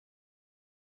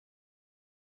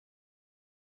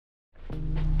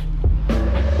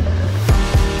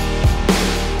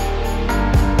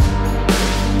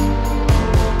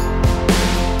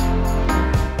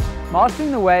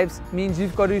Mastering the waves means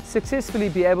you've got to successfully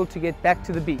be able to get back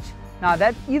to the beach. Now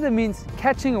that either means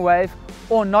catching a wave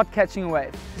or not catching a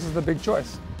wave. This is the big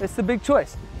choice. It's the big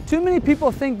choice. Too many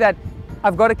people think that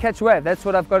I've got to catch a wave, that's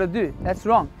what I've got to do. That's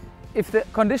wrong. If the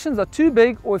conditions are too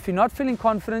big or if you're not feeling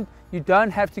confident, you don't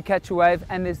have to catch a wave,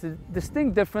 and there's a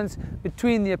distinct difference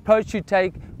between the approach you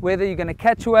take, whether you're going to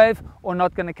catch a wave or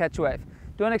not going to catch a wave. Do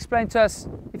you want to explain to us,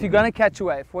 if you're going to catch a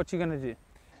wave, what you're going to do?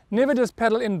 Never just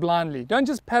paddle in blindly. Don't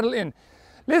just paddle in.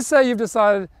 Let's say you've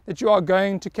decided that you are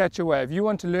going to catch a wave. You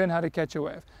want to learn how to catch a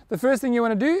wave. The first thing you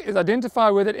want to do is identify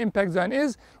where that impact zone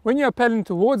is. When you're paddling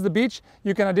towards the beach,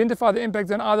 you can identify the impact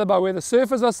zone either by where the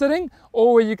surfers are sitting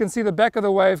or where you can see the back of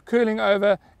the wave curling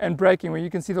over and breaking, where you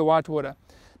can see the white water.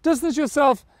 Distance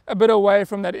yourself a bit away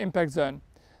from that impact zone.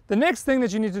 The next thing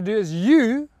that you need to do is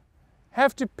you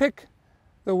have to pick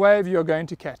the wave you're going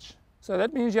to catch. So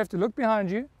that means you have to look behind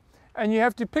you and you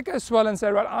have to pick a swell and say,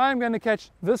 right, I'm going to catch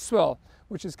this swell,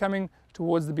 which is coming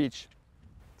towards the beach.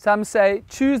 Some say,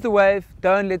 choose the wave,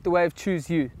 don't let the wave choose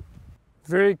you.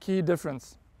 Very key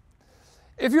difference.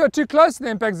 If you are too close to the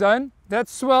impact zone, that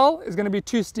swell is going to be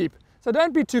too steep. So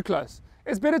don't be too close.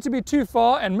 It's better to be too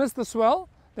far and miss the swell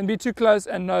than be too close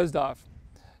and nosedive.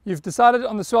 You've decided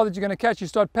on the swell that you're going to catch, you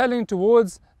start paddling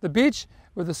towards the beach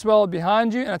with the swell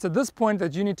behind you, and it's at this point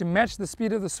that you need to match the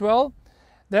speed of the swell.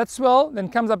 That swell then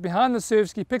comes up behind the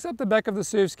surfski, picks up the back of the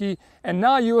surfski, and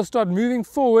now you will start moving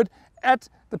forward at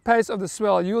the pace of the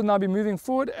swell. You will now be moving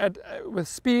forward with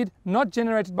speed not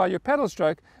generated by your paddle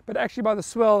stroke, but actually by the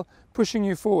swell pushing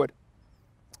you forward.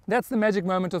 That's the magic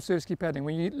moment of surfski paddling,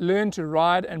 when you learn to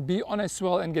ride and be on a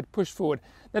swell and get pushed forward.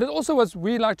 That is also what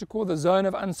we like to call the zone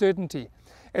of uncertainty.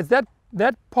 It's that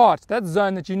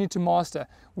zone that you need to master,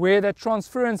 where that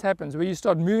transference happens, where you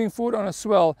start moving forward on a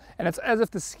swell and it's as if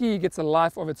the ski gets a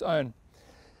life of its own.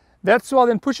 That swell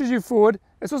then pushes you forward.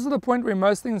 It's also the point where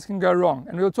most things can go wrong,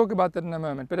 and we'll talk about that in a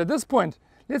moment. But at this point,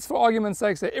 let's for argument's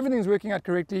sake say everything's working out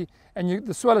correctly and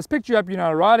the swell has picked you up, you're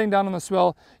now riding down on the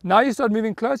swell. Now you start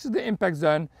moving close to the impact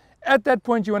zone. At that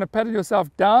point you want to paddle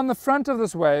yourself down the front of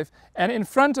this wave, and in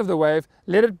front of the wave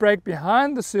let it break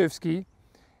behind the surf ski.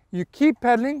 You keep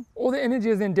paddling, all the energy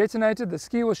is then detonated, the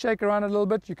ski will shake around a little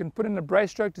bit, you can put in a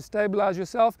brace stroke to stabilize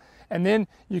yourself, and then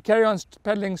you carry on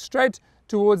paddling straight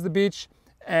towards the beach,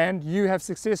 and you have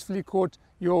successfully caught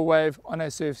your wave on a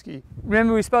surf ski.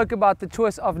 Remember, we spoke about the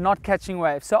choice of not catching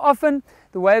waves. So often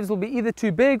the waves will be either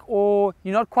too big or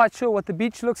you're not quite sure what the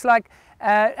beach looks like,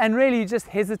 and really you're just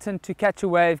hesitant to catch a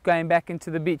wave going back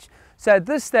into the beach. So at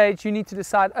this stage you need to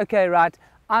decide, okay, right,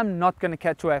 I'm not going to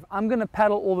catch a wave, I'm going to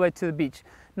paddle all the way to the beach.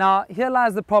 Now here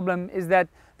lies the problem, is that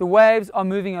the waves are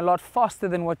moving a lot faster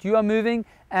than what you are moving,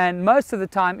 and most of the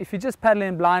time if you're just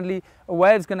paddling blindly, a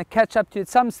wave's going to catch up to you at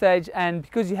some stage, and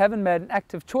because you haven't made an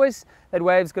active choice, that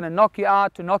wave's going to knock you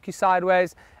out or knock you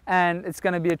sideways, and it's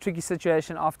going to be a tricky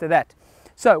situation after that.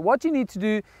 So what you need to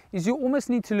do is you almost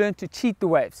need to learn to cheat the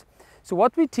waves. So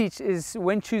what we teach is,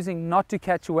 when choosing not to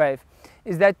catch a wave,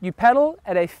 is that you paddle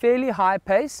at a fairly high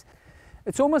pace.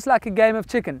 It's almost like a game of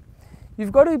chicken.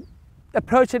 You've got to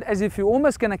approach it as if you're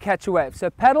almost going to catch a wave. So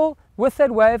paddle with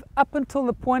that wave up until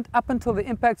the point, up until the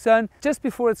impact zone, just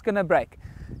before it's going to break.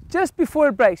 Just before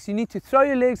it breaks, you need to throw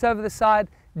your legs over the side,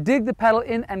 dig the paddle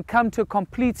in and come to a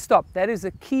complete stop. That is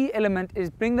a key element, is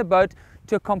bring the boat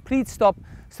to a complete stop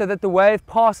so that the wave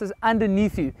passes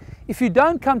underneath you. If you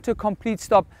don't come to a complete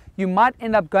stop, you might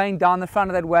end up going down the front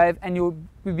of that wave and you'll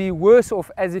be worse off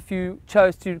as if you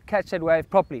chose to catch that wave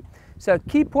properly. So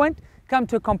key point, come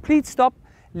to a complete stop,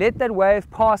 let that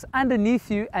wave pass underneath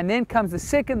you, and then comes the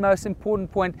second most important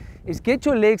point, is get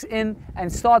your legs in and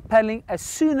start paddling as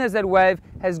soon as that wave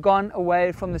has gone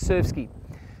away from the surf ski.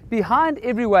 Behind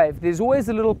every wave there's always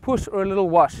a little push or a little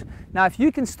wash. Now if you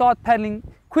can start paddling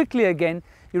quickly again,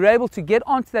 you're able to get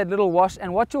onto that little wash,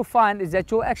 and what you'll find is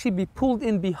that you'll actually be pulled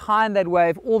in behind that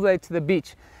wave all the way to the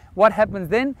beach. What happens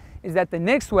then is that the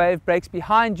next wave breaks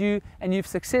behind you and you've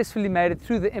successfully made it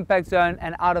through the impact zone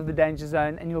and out of the danger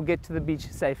zone, and you'll get to the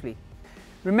beach safely.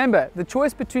 Remember, the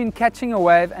choice between catching a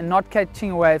wave and not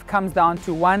catching a wave comes down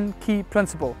to one key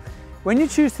principle. When you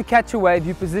choose to catch a wave,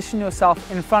 you position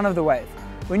yourself in front of the wave.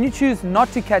 When you choose not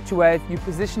to catch a wave, you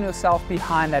position yourself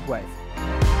behind that wave.